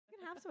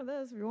have some of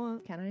this if you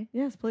want. Can I?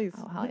 Yes, please.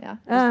 Oh, hell yeah.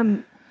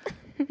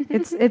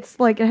 It's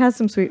like it has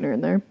some sweetener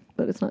in there,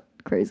 but it's not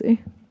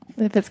crazy.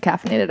 If it's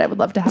caffeinated, I would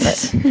love to have it.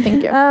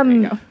 Thank you. There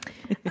you go.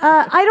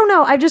 I don't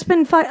know. I've just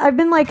been. I've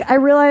been like. I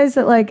realized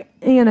that like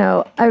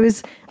I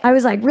was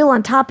like real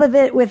on top of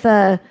it with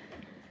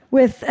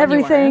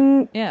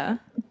everything. Yeah.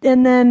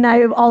 And then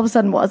I all of a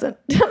sudden wasn't.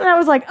 And I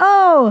was like,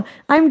 oh,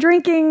 I'm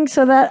drinking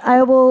so that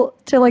I will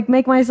to like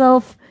make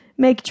myself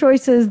make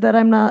choices that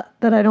I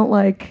don't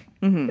like,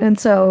 and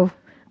so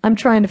I'm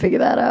trying to figure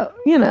that out.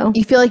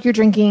 You feel like you're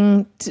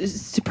drinking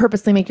to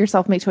purposely make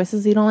yourself make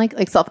choices you don't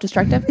like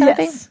self-destructive kind of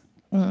thing?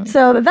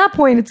 So at that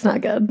point, it's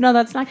not good. No,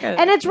 that's not good.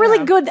 And it's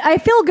really good. I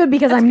feel good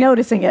because I'm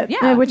noticing it,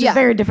 which is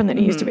very different than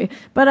it used to be.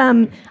 But I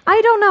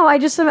don't know. I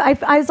just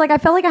I was like I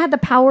felt like I had the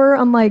power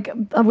on like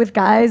with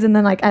guys, and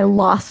then like I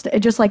lost it.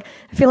 Just like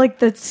I feel like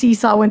the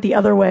seesaw went the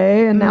other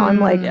way, and now I'm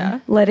like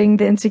letting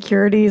the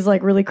insecurities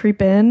like really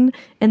creep in,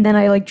 and then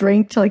I like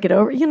drink to like get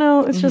over.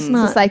 It's just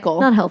not it's a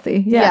cycle, not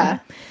healthy. Yeah.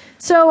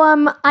 So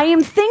I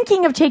am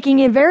thinking of taking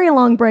a very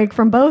long break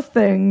from both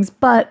things,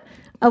 but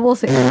we'll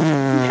see.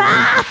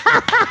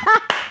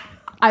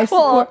 I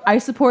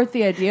support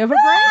the idea of a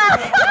break.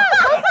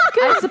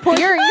 I support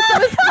your use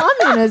of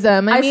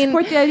communism. I mean,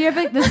 support the idea of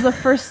it. This is the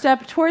first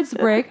step towards the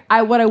break.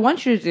 What I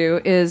want you to do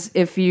is,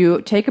 if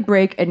you take a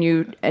break and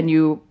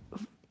you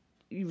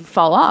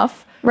fall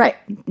off, right,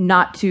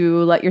 not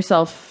to let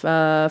yourself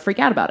freak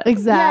out about it.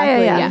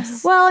 Exactly. Yeah.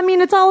 Yes. Well, I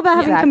mean, it's all about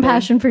having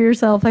compassion for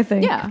yourself, I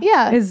think.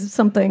 Yeah. Is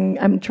something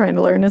I'm trying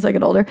to learn as I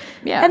get older.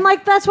 Yeah. And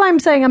like that's why I'm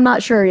saying I'm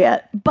not sure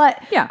yet.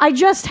 But I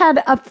just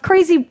had a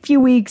crazy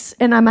few weeks,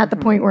 and I'm at the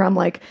point where I'm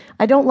like,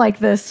 I don't like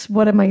this.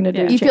 What am I going to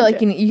do? You feel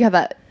like you have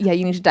that. Yeah,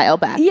 you need to dial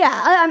back.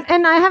 Yeah,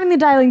 and I'm having the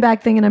dialing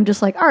back thing, and I'm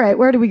just like, all right,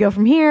 where do we go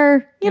from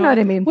here? You know what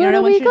I mean? Where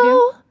do we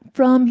go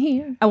from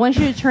here? I want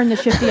you to turn the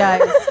shifty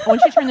eyes. I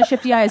want you to turn the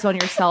shifty eyes on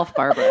yourself,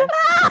 Barbara.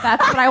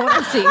 That's what I want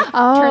to see. Turn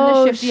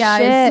the shifty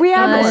eyes. We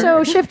have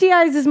so shifty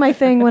eyes is my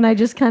thing when I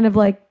just kind of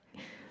like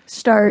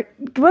start.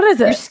 What is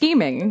it? You're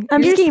scheming.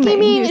 You're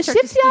scheming.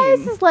 Shifty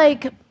eyes is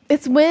like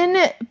it's when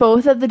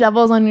both of the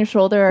devils on your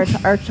shoulder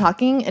are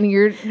talking, and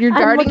you're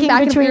darting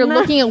back and forth. You're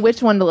looking at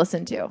which one to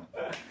listen to.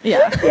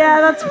 Yeah. Yeah,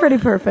 that's pretty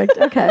perfect.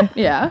 Okay.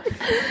 Yeah.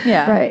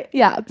 Right.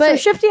 Yeah. But so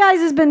Shifty Eyes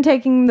has been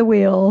taking the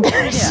wheel. I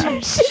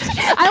want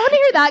to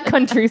hear that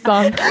country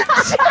song.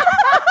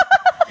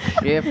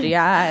 Shifty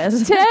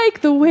eyes.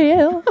 Take the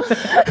wheel.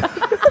 I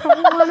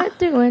don't want to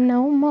do it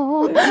no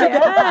more.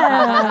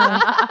 Yeah.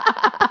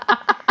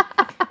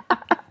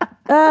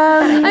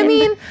 I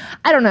mean,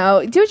 I don't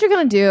know. Do what you're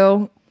gonna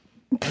do.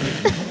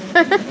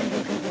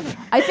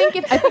 I think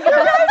if that's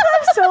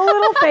have so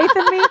little faith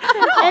in me,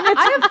 and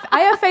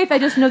I have faith. I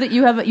just know that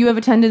you have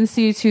a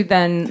tendency to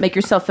then make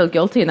yourself feel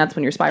guilty, and that's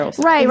when your spirals.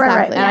 Right.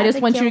 And I just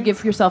want you to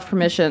give yourself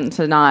permission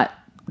to not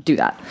do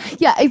that.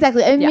 Yeah,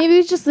 exactly. And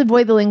maybe just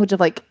avoid the language of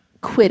like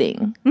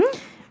quitting.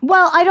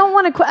 Well, I don't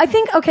want to quit. I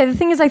think the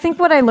thing is, I think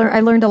what I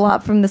learned a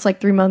lot from this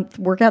like 3-month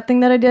workout thing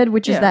that I did,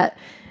 which is that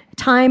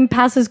time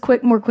passes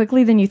more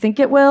quickly than you think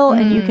it will,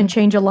 and you can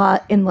change a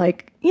lot in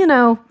like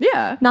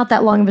not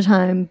that long of a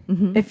time.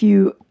 If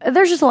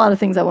there's just a lot of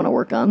things I want to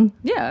work on.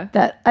 Yeah,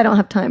 that I don't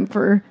have time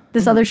for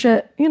this other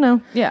shit.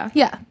 Yeah.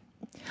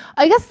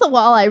 I guess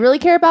all I really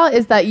care about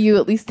is that you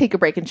at least take a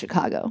break in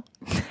Chicago.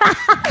 But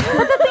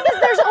the thing is,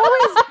 there's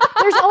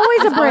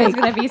always a break. There's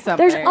going to be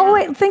something. There's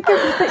always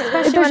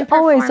there's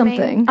always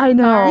something. I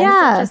know.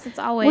 Yeah, it's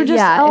always. We're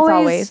just it's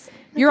always.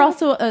 You're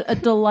also a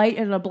delight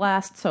and a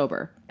blast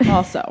sober.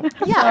 Also,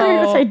 yeah. I was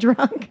going to say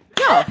drunk.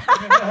 No,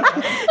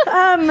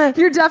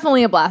 you're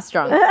definitely a blast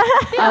drunk.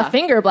 A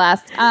finger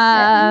blast.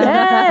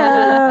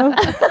 Yeah.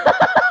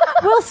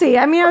 We'll see.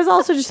 I mean, I was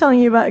also just telling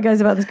you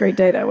guys about this great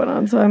date I went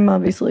on, so I'm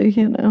obviously,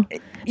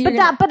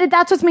 But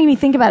that's what's made me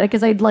think about it,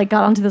 because I'd like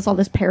got onto this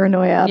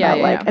paranoia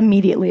about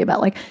immediately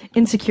about like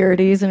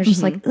insecurities, and it's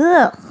just like,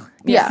 ugh,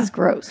 this is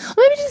gross. Well,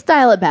 maybe just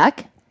dial it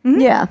back.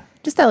 Yeah,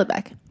 just dial it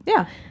back.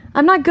 Yeah,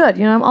 I'm not good.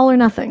 I'm all or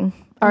nothing.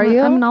 Are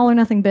you? I'm an all or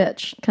nothing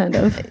bitch, kind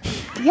of.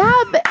 Yeah,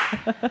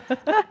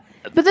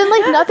 but then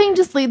like nothing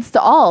just leads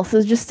to all,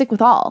 so just stick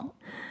with all.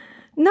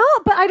 No,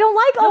 but I don't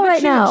like all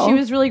right now. She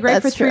was really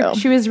great True.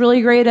 She was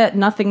really great at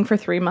nothing for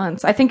 3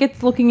 months. I think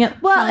it's looking at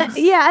chunks.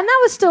 Yeah, and that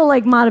was still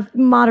like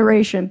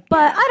moderation.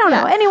 But I don't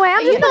know. Anyway,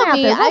 I'm just gonna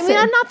me. I mean,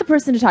 I'm not the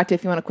person to talk to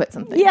if you want to quit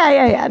something.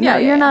 Yeah. No,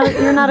 you're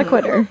not a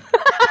quitter.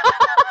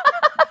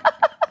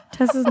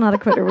 Tess is not a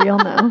quitter. We all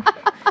know.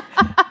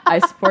 I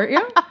support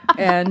you,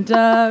 and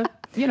we'll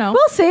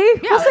see.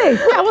 Yeah. We'll see.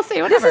 Yeah, we'll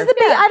see. Whatever. This is the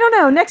big. I don't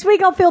know. Next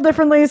week I'll feel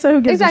differently. So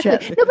who gives a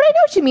shit? No, but I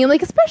know what you mean.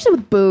 Like, especially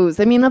with booze.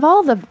 I mean, of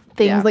all the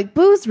things, like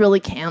booze really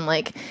can.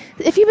 Like,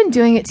 if you've been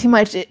doing it too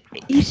much,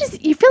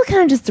 you feel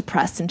kind of just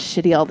depressed and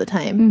shitty all the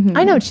time. Mm-hmm.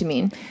 I know what you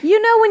mean.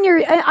 When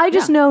you're. I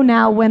just know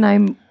now when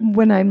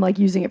I'm like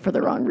using it for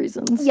the wrong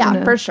reasons.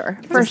 Yeah, for sure.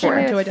 For sure.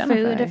 To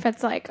identify. Food, if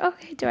it's like,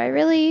 okay, do I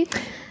really?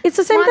 It's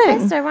the same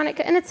thing. Do I want it?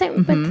 And it's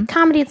same with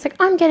comedy. It's like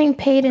I'm getting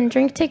paid in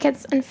drink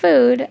tickets and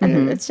food,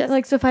 and it's just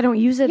like, so if I don't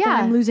use it, then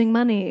I'm losing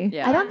money.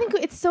 Yeah. I don't think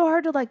it's so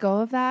hard to let go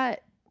of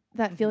that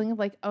feeling of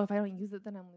like, oh, if I don't use it, then I'm losing.